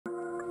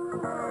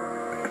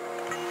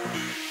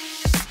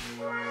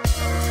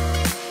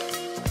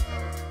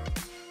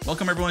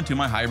Welcome everyone to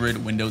my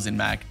hybrid Windows and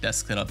Mac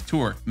desk setup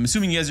tour. I'm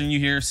assuming you guys are new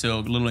here, so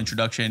a little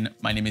introduction.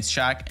 My name is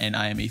Shaq and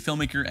I am a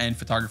filmmaker and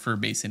photographer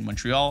based in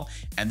Montreal,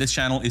 and this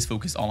channel is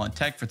focused all on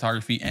tech,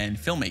 photography, and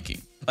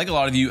filmmaking. Like a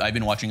lot of you, I've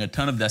been watching a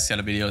ton of desk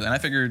setup videos and I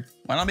figured,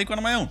 why not make one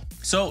of my own?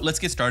 So let's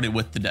get started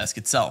with the desk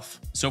itself.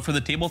 So for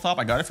the tabletop,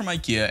 I got it from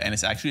IKEA and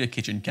it's actually a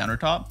kitchen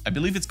countertop. I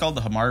believe it's called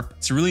the Hamarp.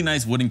 It's a really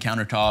nice wooden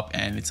countertop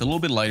and it's a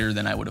little bit lighter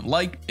than I would have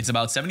liked. It's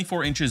about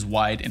 74 inches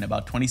wide and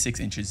about 26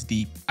 inches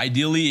deep.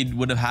 Ideally, it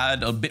would have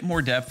had a bit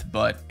more depth,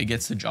 but it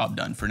gets the job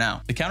done for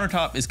now. The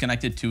countertop is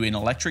connected to an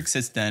electric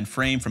sit-stand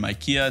frame from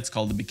IKEA. It's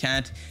called the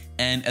Bacant.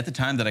 And at the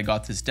time that I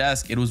got this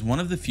desk, it was one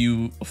of the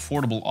few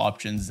affordable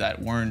options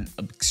that weren't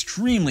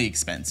extremely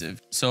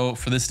expensive. So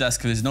for this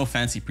desk, there's no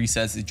fancy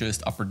presets, it's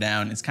just up or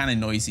down. It's kind of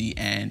noisy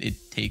and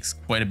it takes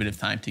quite a bit of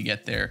time to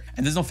get there.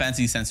 And there's no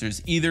fancy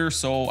sensors either,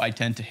 so I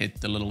tend to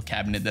hit the little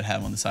cabinet that I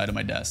have on the side of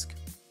my desk.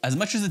 As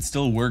much as it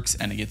still works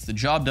and it gets the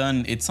job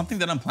done, it's something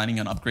that I'm planning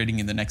on upgrading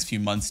in the next few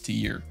months to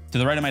year. To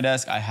the right of my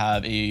desk, I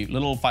have a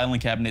little filing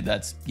cabinet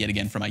that's yet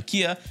again from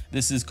IKEA.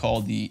 This is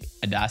called the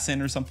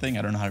Adasin or something.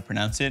 I don't know how to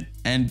pronounce it.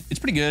 And it's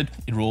pretty good.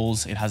 It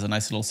rolls. It has a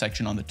nice little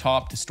section on the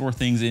top to store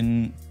things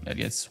in. It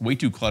gets way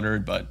too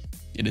cluttered, but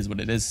it is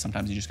what it is.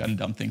 Sometimes you just got to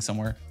dump things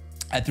somewhere.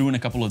 I threw in a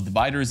couple of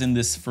dividers in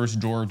this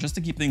first drawer just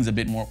to keep things a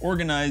bit more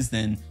organized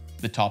than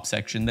the top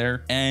section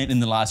there. And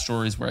in the last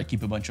drawer is where I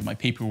keep a bunch of my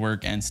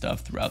paperwork and stuff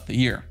throughout the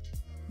year.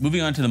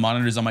 Moving on to the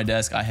monitors on my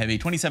desk, I have a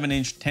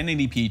 27-inch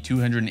 1080p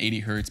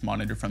 280Hz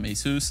monitor from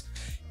Asus.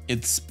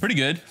 It's pretty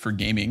good for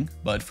gaming,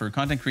 but for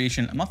content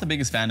creation, I'm not the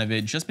biggest fan of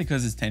it just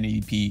because it's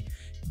 1080p.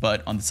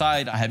 But on the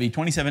side, I have a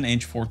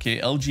 27-inch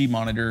 4K LG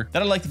monitor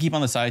that I like to keep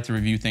on the side to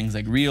review things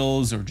like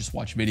Reels or just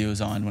watch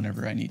videos on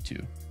whenever I need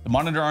to. The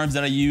monitor arms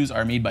that I use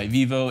are made by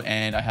Vivo,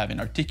 and I have an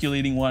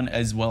articulating one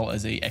as well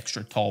as a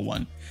extra tall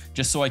one,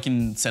 just so I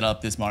can set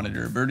up this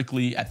monitor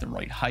vertically at the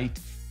right height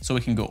so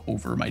it can go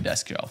over my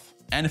desk shelf.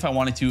 And if I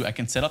wanted to, I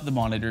can set up the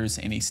monitors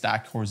in a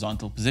stacked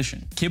horizontal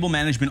position. Cable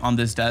management on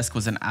this desk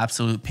was an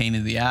absolute pain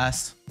in the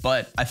ass,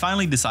 but I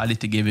finally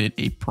decided to give it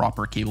a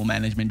proper cable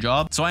management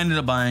job. So I ended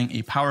up buying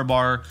a power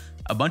bar,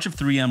 a bunch of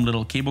 3M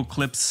little cable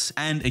clips,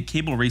 and a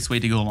cable raceway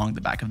to go along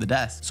the back of the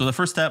desk. So the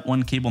first step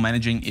when cable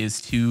managing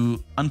is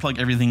to unplug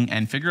everything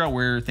and figure out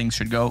where things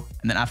should go.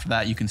 And then after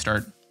that, you can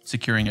start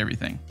securing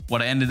everything.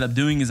 What I ended up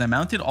doing is I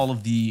mounted all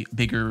of the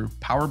bigger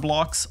power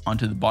blocks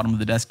onto the bottom of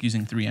the desk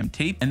using 3M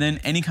tape, and then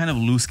any kind of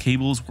loose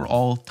cables were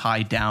all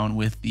tied down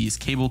with these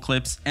cable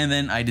clips, and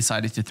then I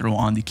decided to throw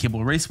on the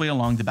cable raceway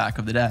along the back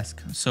of the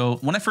desk. So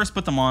when I first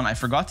put them on, I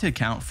forgot to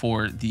account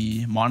for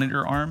the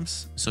monitor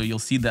arms, so you'll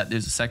see that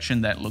there's a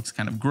section that looks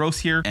kind of gross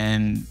here,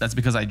 and that's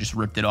because I just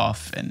ripped it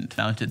off and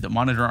mounted the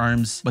monitor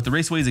arms. But the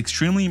raceway is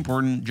extremely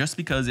important just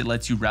because it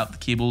lets you route the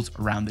cables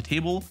around the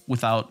table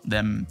without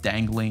them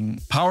dangling.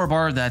 Power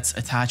bar that's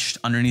attached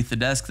underneath the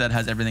desk that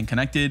has everything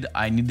connected.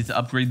 I needed to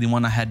upgrade the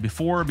one I had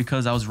before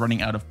because I was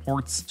running out of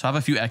ports, so I have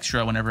a few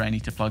extra whenever I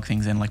need to plug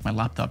things in, like my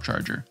laptop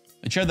charger.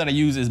 The chair that I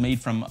use is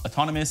made from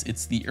Autonomous.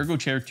 It's the Ergo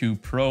Chair 2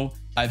 Pro.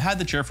 I've had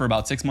the chair for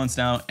about 6 months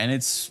now and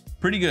it's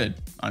pretty good.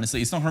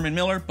 Honestly, it's not Herman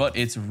Miller, but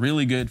it's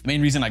really good. The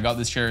main reason I got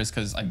this chair is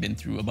because I've been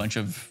through a bunch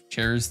of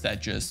chairs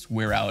that just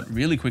wear out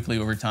really quickly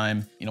over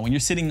time. You know, when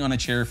you're sitting on a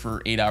chair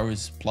for 8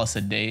 hours plus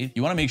a day,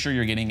 you want to make sure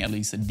you're getting at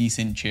least a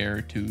decent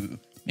chair to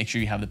make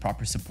sure you have the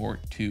proper support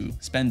to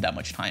spend that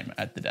much time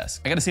at the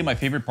desk. I gotta say, my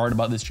favorite part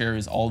about this chair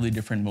is all the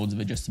different modes of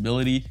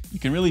adjustability. You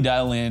can really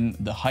dial in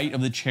the height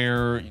of the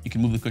chair. You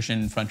can move the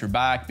cushion front or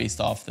back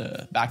based off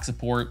the back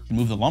support. You can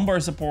move the lumbar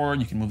support.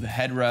 You can move the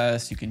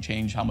headrest. You can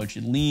change how much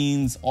it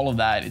leans. All of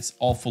that, it's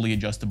all fully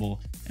adjustable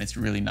and it's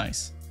really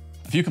nice.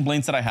 A few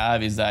complaints that I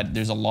have is that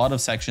there's a lot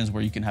of sections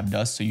where you can have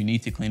dust, so you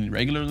need to clean it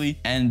regularly.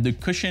 And the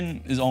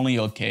cushion is only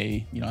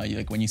okay. You know,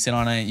 like when you sit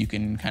on it, you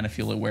can kind of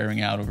feel it wearing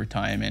out over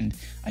time. And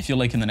I feel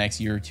like in the next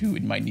year or two,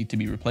 it might need to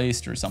be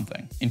replaced or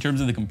something. In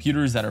terms of the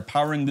computers that are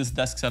powering this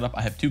desk setup,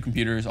 I have two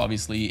computers,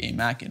 obviously a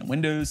Mac and a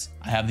Windows.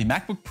 I have the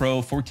MacBook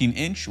Pro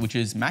 14-inch, which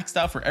is maxed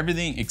out for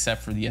everything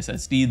except for the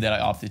SSD that I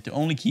opted to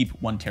only keep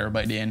 1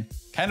 terabyte in.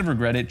 Kind of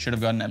regret it, should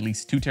have gotten at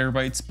least 2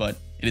 terabytes, but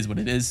it is what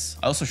it is.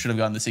 I also should have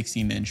gotten the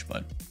 16-inch,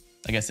 but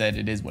like I said,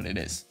 it is what it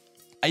is.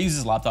 I use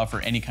this laptop for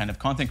any kind of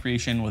content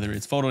creation, whether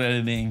it's photo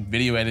editing,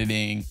 video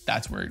editing,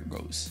 that's where it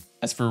goes.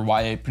 As for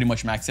why I pretty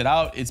much max it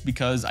out, it's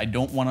because I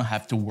don't want to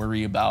have to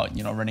worry about,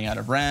 you know, running out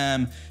of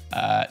RAM,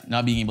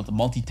 not being able to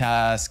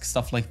multitask,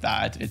 stuff like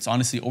that. It's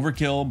honestly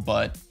overkill,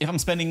 but if I'm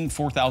spending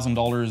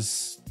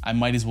 $4,000, I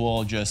might as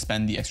well just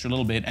spend the extra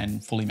little bit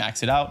and fully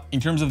max it out. In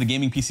terms of the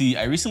gaming PC,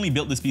 I recently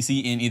built this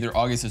PC in either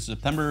August or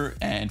September,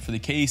 and for the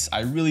case,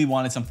 I really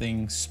wanted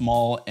something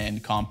small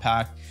and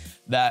compact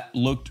that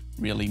looked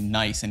really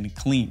nice and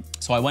clean.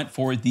 So I went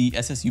for the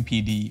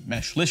SSUPD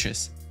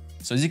Meshlicious.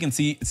 So as you can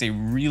see, it's a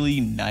really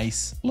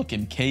nice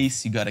looking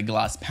case. You got a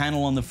glass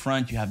panel on the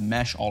front, you have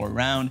mesh all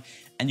around,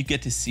 and you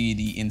get to see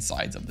the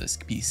insides of this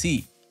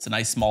PC. It's a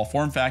nice small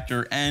form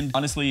factor, and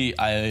honestly,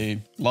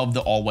 I love the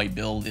all white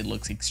build. It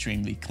looks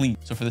extremely clean.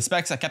 So for the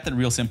specs, I kept it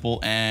real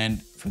simple,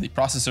 and for the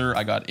processor,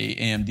 I got a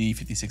AMD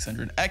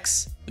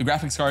 5600X. The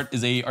graphics card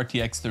is a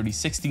RTX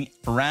 3060.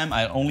 For RAM,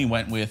 I only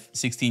went with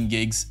 16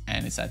 gigs,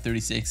 and it's at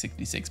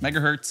 3666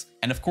 megahertz.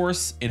 And of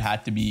course, it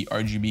had to be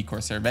RGB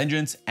Corsair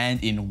Vengeance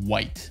and in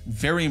white.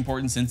 Very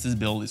important since this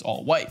build is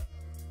all white.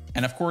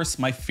 And of course,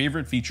 my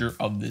favorite feature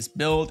of this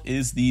build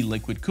is the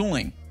liquid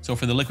cooling. So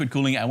for the liquid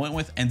cooling, I went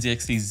with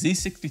NZXT's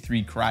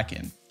Z63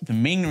 Kraken. The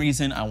main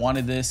reason I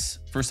wanted this,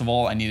 first of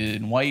all, I needed it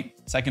in white.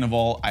 Second of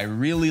all, I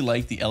really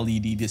like the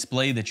LED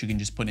display that you can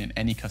just put in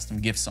any custom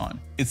GIFs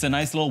on. It's a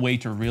nice little way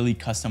to really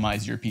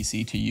customize your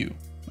PC to you.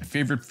 My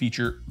favorite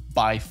feature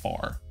by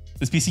far.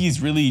 This PC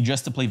is really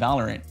just to play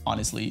Valorant,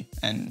 honestly,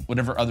 and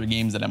whatever other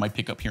games that I might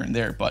pick up here and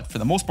there, but for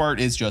the most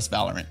part, it's just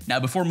Valorant. Now,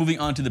 before moving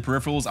on to the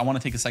peripherals, I want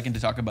to take a second to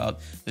talk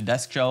about the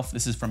desk shelf.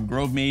 This is from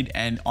GroveMade,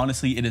 and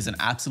honestly, it is an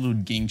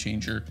absolute game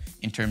changer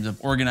in terms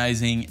of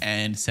organizing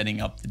and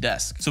setting up the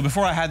desk. So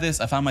before I had this,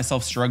 I found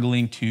myself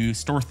struggling to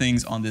store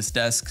things on this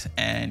desk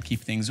and keep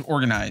things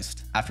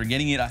organized. After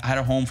getting it, I had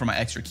a home for my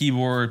extra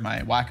keyboard, my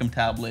Wacom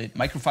tablet,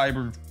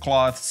 microfiber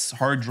cloths,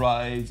 hard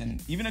drives,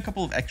 and even a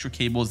couple of extra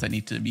cables that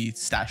need to be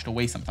stashed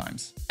away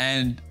sometimes.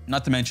 And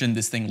not to mention,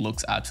 this thing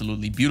looks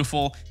absolutely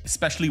beautiful,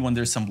 especially when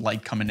there's some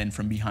light coming in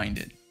from behind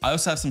it. I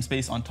also have some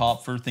space on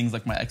top for things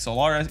like my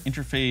XLR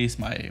interface,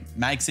 my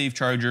MagSafe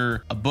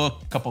charger, a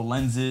book, a couple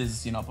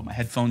lenses, you know, put my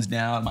headphones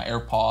down, my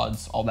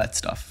AirPods, all that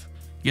stuff.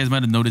 You guys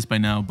might have noticed by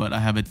now, but I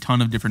have a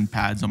ton of different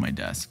pads on my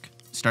desk.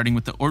 Starting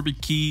with the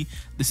Orbit Key,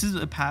 this is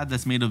a pad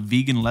that's made of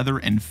vegan leather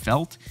and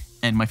felt.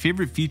 And my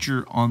favorite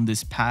feature on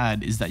this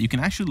pad is that you can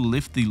actually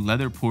lift the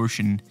leather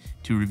portion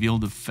to reveal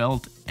the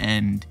felt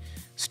and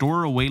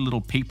store away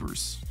little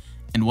papers.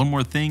 And one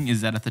more thing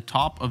is that at the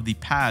top of the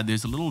pad,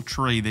 there's a little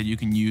tray that you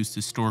can use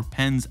to store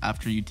pens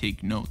after you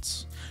take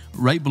notes.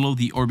 Right below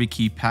the Orbit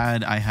Key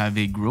pad, I have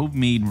a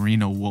GroveMade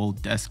merino wool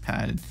desk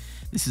pad.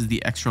 This is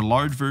the extra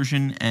large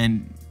version,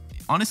 and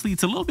honestly,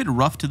 it's a little bit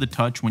rough to the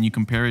touch when you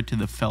compare it to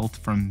the felt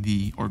from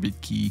the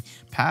Orbit Key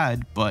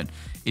pad, but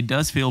it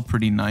does feel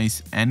pretty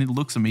nice and it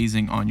looks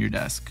amazing on your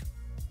desk.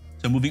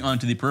 So moving on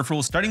to the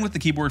peripherals, starting with the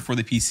keyboard for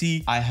the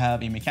PC, I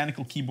have a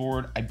mechanical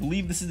keyboard. I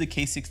believe this is the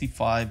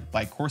K65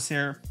 by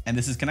Corsair, and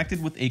this is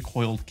connected with a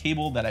coiled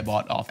cable that I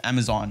bought off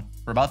Amazon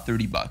for about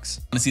 30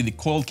 bucks. Honestly, the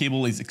coiled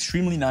cable is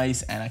extremely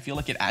nice, and I feel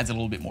like it adds a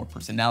little bit more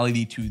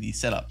personality to the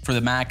setup. For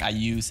the Mac, I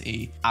use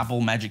a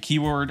Apple Magic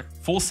Keyboard,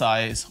 full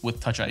size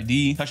with Touch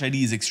ID. Touch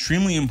ID is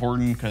extremely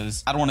important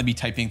because I don't want to be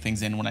typing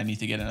things in when I need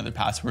to get another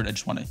password. I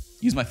just want to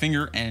use my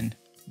finger and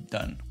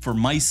done. For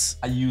mice,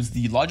 I use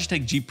the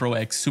Logitech G Pro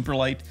X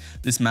Superlight.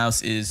 This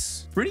mouse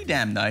is pretty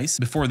damn nice.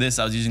 Before this,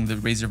 I was using the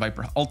Razer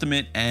Viper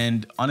Ultimate,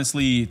 and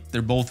honestly,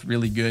 they're both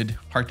really good.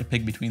 Hard to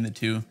pick between the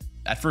two.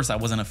 At first, I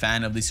wasn't a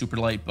fan of the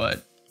Superlight,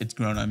 but it's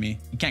grown on me.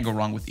 You can't go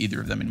wrong with either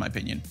of them, in my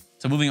opinion.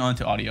 So moving on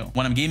to audio.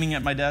 When I'm gaming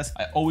at my desk,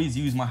 I always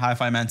use my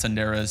Hi-Fi Man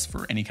Sanderas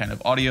for any kind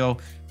of audio.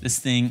 This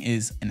thing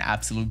is an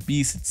absolute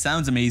beast. It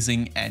sounds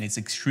amazing, and it's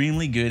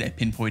extremely good at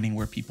pinpointing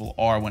where people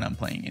are when I'm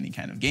playing any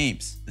kind of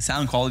games. The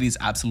sound quality is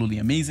absolutely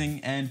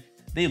amazing, and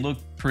they look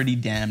pretty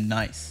damn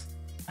nice.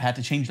 I had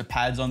to change the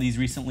pads on these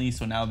recently,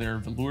 so now they're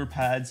velour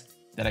pads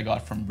that I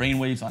got from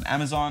Brainwaves on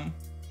Amazon,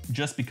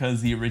 just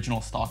because the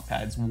original stock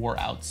pads wore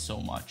out so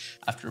much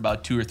after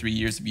about 2 or 3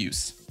 years of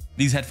use.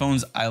 These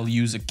headphones I'll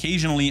use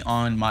occasionally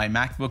on my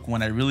MacBook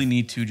when I really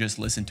need to just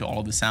listen to all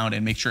of the sound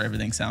and make sure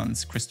everything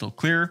sounds crystal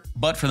clear.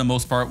 But for the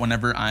most part,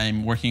 whenever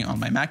I'm working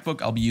on my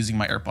MacBook, I'll be using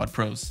my AirPod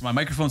Pros. For my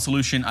microphone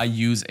solution, I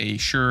use a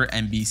Shure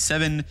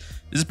MB7.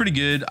 This is pretty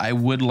good. I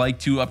would like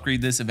to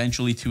upgrade this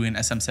eventually to an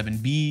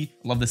SM7B.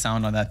 Love the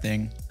sound on that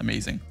thing.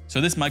 Amazing. So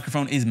this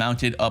microphone is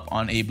mounted up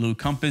on a blue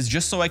compass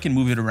just so I can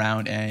move it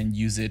around and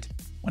use it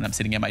when I'm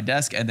sitting at my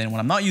desk, and then when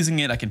I'm not using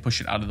it, I can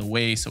push it out of the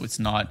way so it's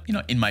not, you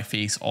know, in my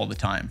face all the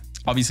time.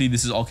 Obviously,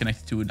 this is all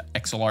connected to an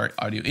XLR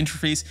audio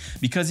interface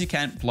because you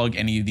can't plug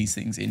any of these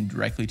things in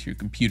directly to your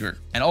computer.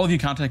 And all of you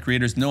content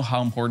creators know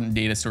how important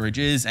data storage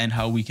is and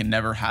how we can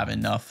never have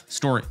enough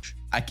storage.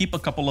 I keep a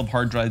couple of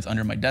hard drives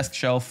under my desk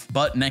shelf,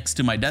 but next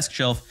to my desk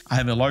shelf, I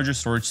have a larger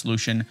storage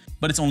solution,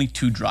 but it's only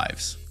 2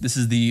 drives. This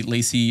is the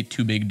Lacy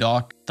 2Big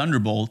Dock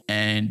Thunderbolt,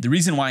 and the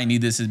reason why I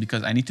need this is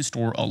because I need to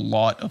store a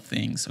lot of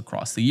things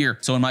across the year.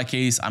 So in my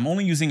case, I'm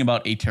only using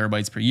about 8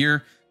 terabytes per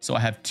year, so I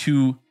have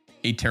 2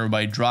 8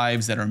 terabyte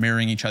drives that are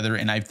mirroring each other,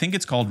 and I think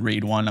it's called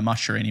RAID 1. I'm not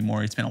sure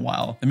anymore. It's been a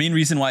while. The main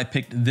reason why I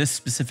picked this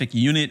specific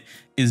unit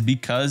is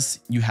because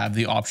you have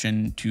the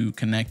option to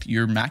connect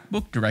your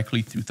MacBook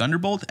directly through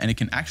Thunderbolt, and it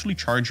can actually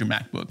charge your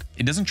MacBook.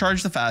 It doesn't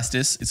charge the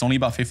fastest. It's only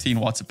about 15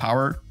 watts of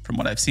power from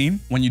what I've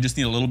seen. When you just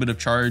need a little bit of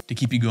charge to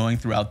keep you going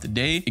throughout the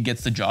day, it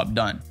gets the job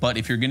done. But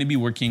if you're going to be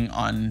working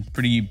on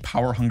pretty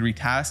power hungry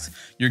tasks,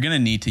 you're going to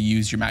need to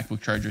use your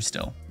MacBook charger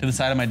still. To the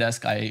side of my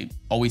desk, I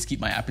always keep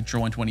my Aperture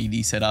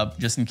 120D set up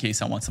just in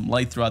case I want some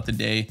light throughout the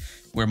day.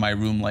 where my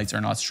room lights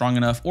are not strong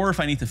enough, or if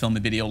I need to film a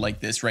video like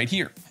this right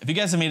here. If you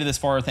guys have made it this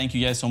far, thank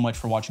you guys so much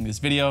for watching this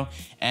video.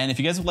 And if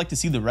you guys would like to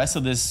see the rest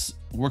of this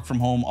work from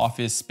home,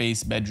 office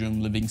space,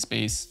 bedroom, living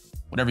space,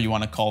 whatever you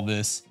want to call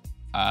this,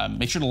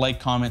 make sure to like,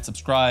 comment,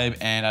 subscribe,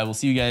 and I will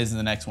see you guys in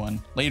the next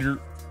one. Later.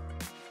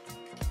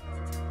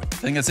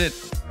 I think that's it.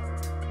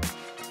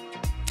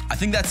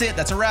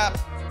 That's a wrap.